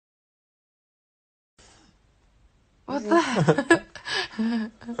What the heck?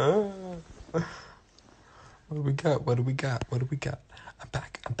 What do we got? What do we got? What do we got? I'm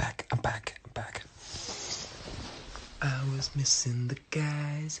back. I was missing the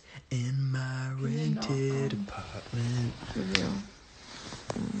guys in my rented apartment.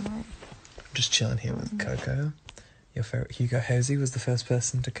 I'm just chilling here with Coco. Your favorite Hugo Hosey was the first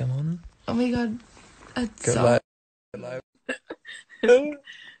person to come on. Oh my god. That's Go so... live.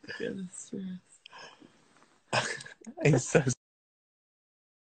 He's so...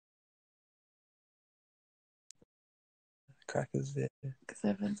 Cracker's there.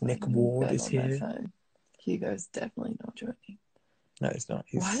 Nick Ward is here. Hugo's definitely not joining. No, he's not.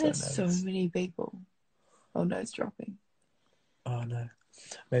 He's Why so there's nervous. so many people? Oh no, it's dropping. Oh no.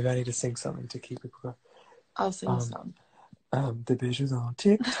 Maybe I need to sing something to keep it going. I'll sing a song. The bitch is on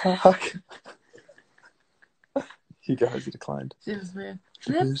TikTok. Hugo Hosey declined. She was wearing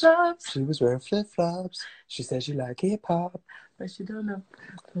flip-flops. She was wearing flip-flops. She said she liked hip-hop. But she don't know.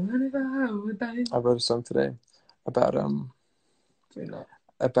 I I wrote a song today about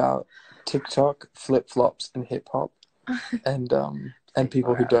TikTok, flip-flops, and hip-hop, and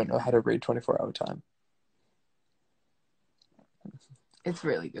people who don't know how to read 24-hour time. It's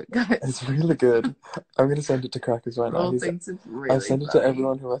really good, guys. It's really good. I'm going to send it to Crackers right now. Thinks it's really I'll send it to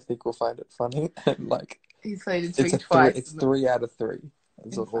everyone who I think will find it funny. And like, he's played it to me twice. It's 3 out of 3.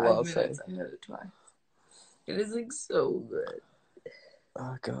 That's all I'll say. I heard it twice. It is like so good.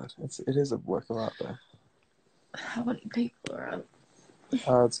 Oh god, it is a work of art though. How many people are out?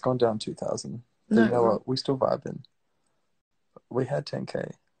 It's gone down 2,000. No, you know what? We still vibing. We had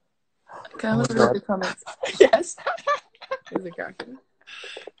 10k. Can I look at the comments? Yes. Is it cracking?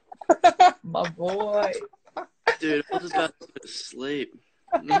 My boy. Dude, I was about to go to sleep.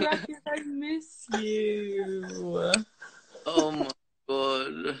 Crackers, I miss you. Oh my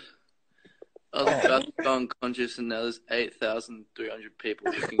god. I was about to go unconscious and now there's 8,300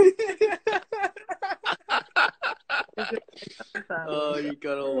 people looking. Oh, you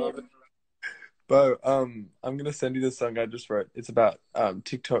gotta love it. Bo, I'm gonna send you the song I just wrote. It's about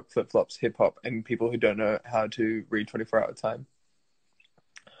TikTok, flip-flops, hip-hop, and people who don't know how to read 24-hour time.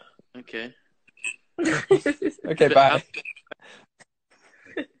 Okay. Okay, bye.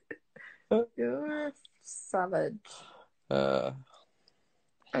 You're a savage. I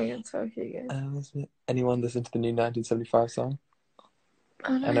am so here. Anyone listen to the new 1975 song?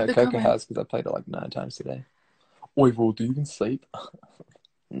 I know Coco has because I played it like 9 times today. Oi, Will, do you even sleep?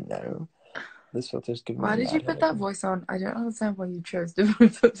 No. This filter's giving me Why did you put that voice on? I don't understand why you chose to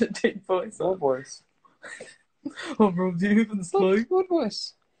put such a deep voice on. What voice? Oh, bro, do you even sleep? What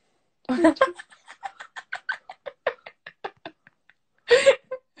voice?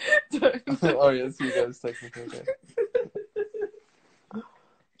 Oh, yes, you guys technically. Okay.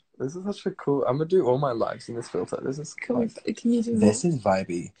 This is such a cool... I'm going to do all my lives in this filter. This is... Can you do This is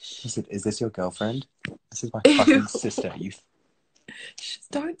vibey. Is this your girlfriend? This is my fucking sister. You...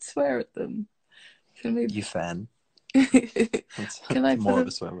 Don't swear at them. You fan. Can I more of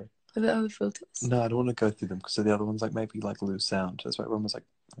a swear word. For the other filters? No, I don't want to go through them because the other ones like maybe like lose sound. That's why everyone was like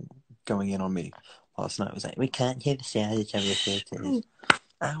going in on me last night. It was like, we can't hear the sound of the filters.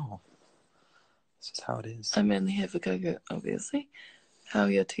 Ow. This is how it is. I'm only here for Coco, obviously. How are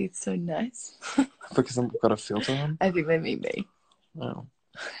your teeth so nice? Because I've got a filter on? I think they mean me. Oh.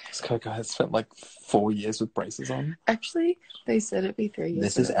 Because Coco has spent like 4 years with braces on. Actually, they said it'd be 3 years.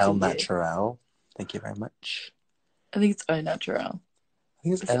 This is El Natural. Thank you very much. I think it's Au Natural. I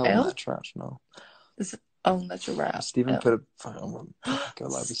think it's El Natural. This is Au Natural. Stephen put a... Go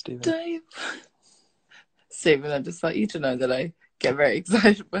live with Stephen. Stephen, I'd just like you to know that I get very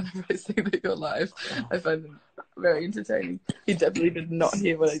excited whenever I see that you're live. I find them very entertaining. He definitely did not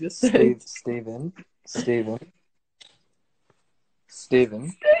hear what I just said. Steven,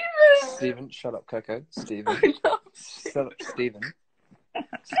 shut up, Coco. Steven. Shut up, Steven.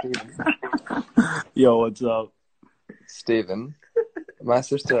 Yo, what's up? Steven. My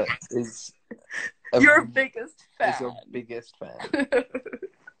sister is... Your biggest fan. Is your biggest fan.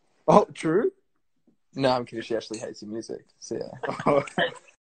 Oh, true? No, I'm kidding. She actually hates your music. So, yeah.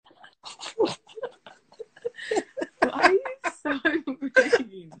 Why are you so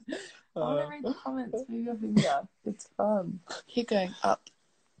mean? I want to read the comments. Move your finger. It's fun. Keep going up.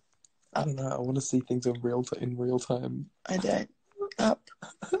 I don't know. I want to see things in real time. I don't. Up.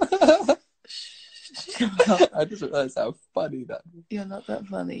 I just realized how funny that is. You're not that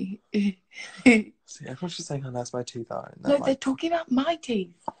funny. See, everyone's just saying how nice my teeth are. No, they're talking about my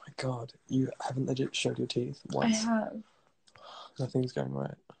teeth. Oh my god. You haven't legit showed your teeth once. I have. Nothing's going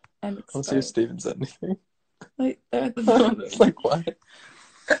right. I'm I want to see if Steven said anything. Like, they're at the bottom. It's like, why?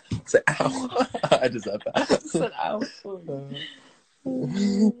 Say ow. I deserve that. Said ow.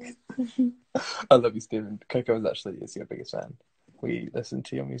 I love you, Stephen. Coco is your biggest fan. We listen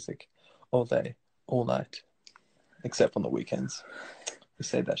to your music all day, all night, except on the weekends. We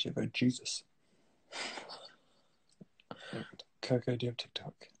say that shit about Jesus. Coco, do you have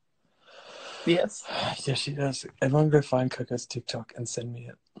TikTok? Yes. Yes, she does. Everyone go find Coco's TikTok and send me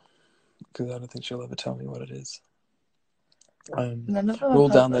it. Because I don't think she'll ever tell me what it is. None of them We'll are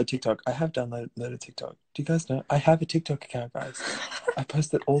download public. TikTok. I have downloaded TikTok. Do you guys know? I have a TikTok account, guys. I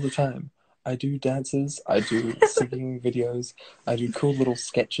post it all the time. I do dances. I do singing videos. I do cool little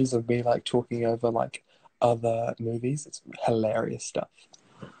sketches of me like talking over like other movies. It's hilarious stuff.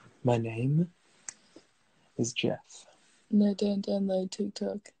 My name is Jeff. No, don't download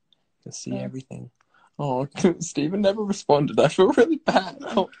TikTok. You'll see everything. Oh, Stephen never responded. I feel really bad.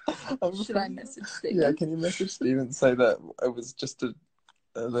 Should I message Stephen? Yeah, can you message Stephen and say that it was just a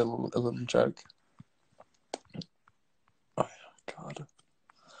little joke? Oh God.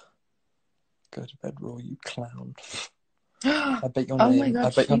 Go to bed, Ruel, you clown. I bet your name. Oh my God, I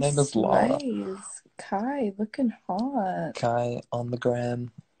bet your name is Laura. slays. Kai, looking hot. Kai on the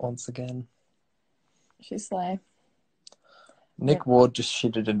gram once again. She's slay. Nick Ward just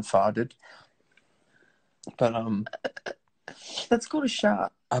shitted and farted. But That's called a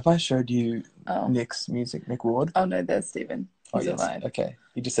shot. have I showed you Oh. Nick's music, Nick Ward? Oh no, there's Stephen. He's yes. alive. Okay,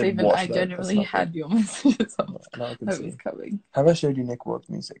 you just said Stephen, what? I though. genuinely That's not had your messages on. good. No, I can Hope see. he's coming. Have I showed you Nick Ward's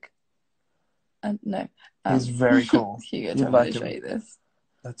music? No. He's very cool. Hugo You'd told me like to show him. you this.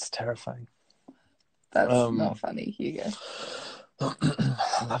 That's terrifying. That's not funny, Hugo.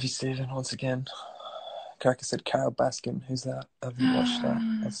 I love you, Stephen, once again. Cracker said Carol Baskin. Who's that? Have you watched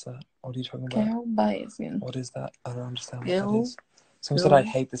that? What's that? What are you talking about? Carol Baskin. What is that? I don't understand what Gil? that is. Someone said I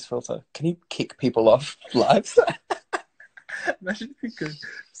hate this filter. Can you kick people off lives? Imagine if you could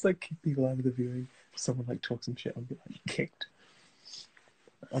just like kick people out of the viewing. Someone like talk some shit and be like kicked.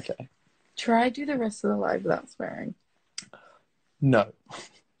 Okay. Try do the rest of the live without swearing. No.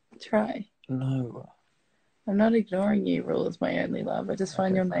 Try. No. I'm not ignoring you, Rule is my only love. I just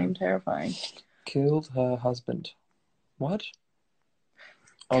find your name terrifying. Killed her husband. What?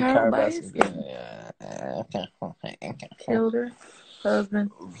 Oh, Carol Baskin. Yeah. Killed her husband.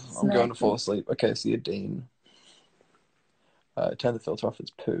 I'm going to fall asleep. Okay, so you're Dean. Turn the filter off.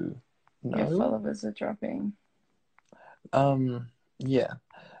 It's poo. No. Your followers are dropping. Yeah.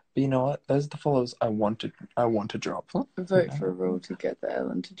 But you know what? Those are the followers I want to drop. Vote for Rule to get the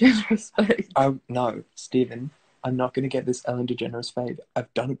Ellen DeGeneres fade. No, Stephen. I'm not going to get this Ellen DeGeneres fade.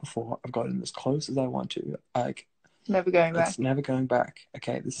 I've done it before. I've gotten as close as I want to. Like, never going back. It's never going back.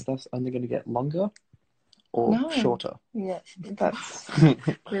 Okay, this stuff's only going to get longer or shorter. Yeah, that's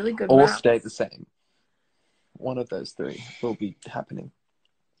really good. Or maths. stay the same. One of those three will be happening.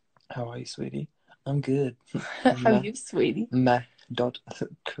 How are you, sweetie? I'm good. How are you, sweetie?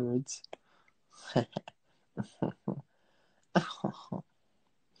 Curds.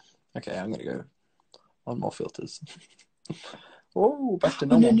 Okay, I'm gonna go on more filters. Oh, back to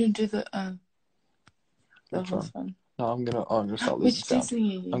normal. No, do the horse one. No, I'm gonna start losing sound.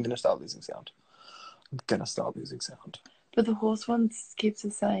 Disney? I'm gonna start losing sound. But the horse one keeps the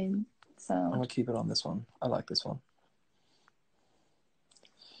same sound. I'm gonna keep it on this one. I like this one.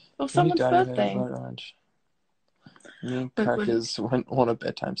 Well, someone's birthday. Bright orange. Me and Crackers went on a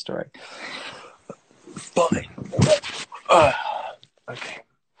bedtime story. Fine. Okay.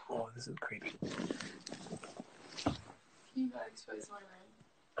 Oh, this is creepy. You gotta expose my room.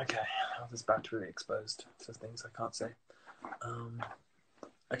 Okay, I was battery exposed to things I can't say.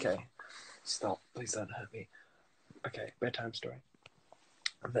 Okay, stop. Please don't hurt me. Okay, bedtime story.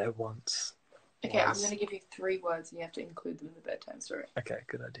 There once. Okay, I'm gonna give you 3 words and you have to include them in the bedtime story. Okay,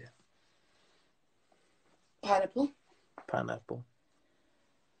 good idea. Pineapple.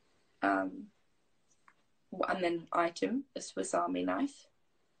 And then item, a Swiss Army knife.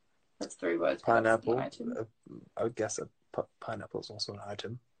 That's 3 words. Pineapple. Item. I would guess pineapple is also an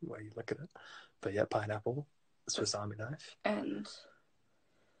item where you look at it. But yeah, pineapple, Swiss Army knife. And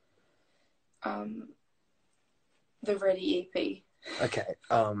the Ready EP. Okay.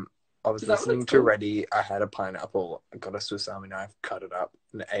 I was listening to Ready. I had a pineapple, got a Swiss Army knife, cut it up,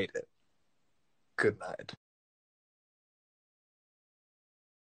 and ate it. Good night.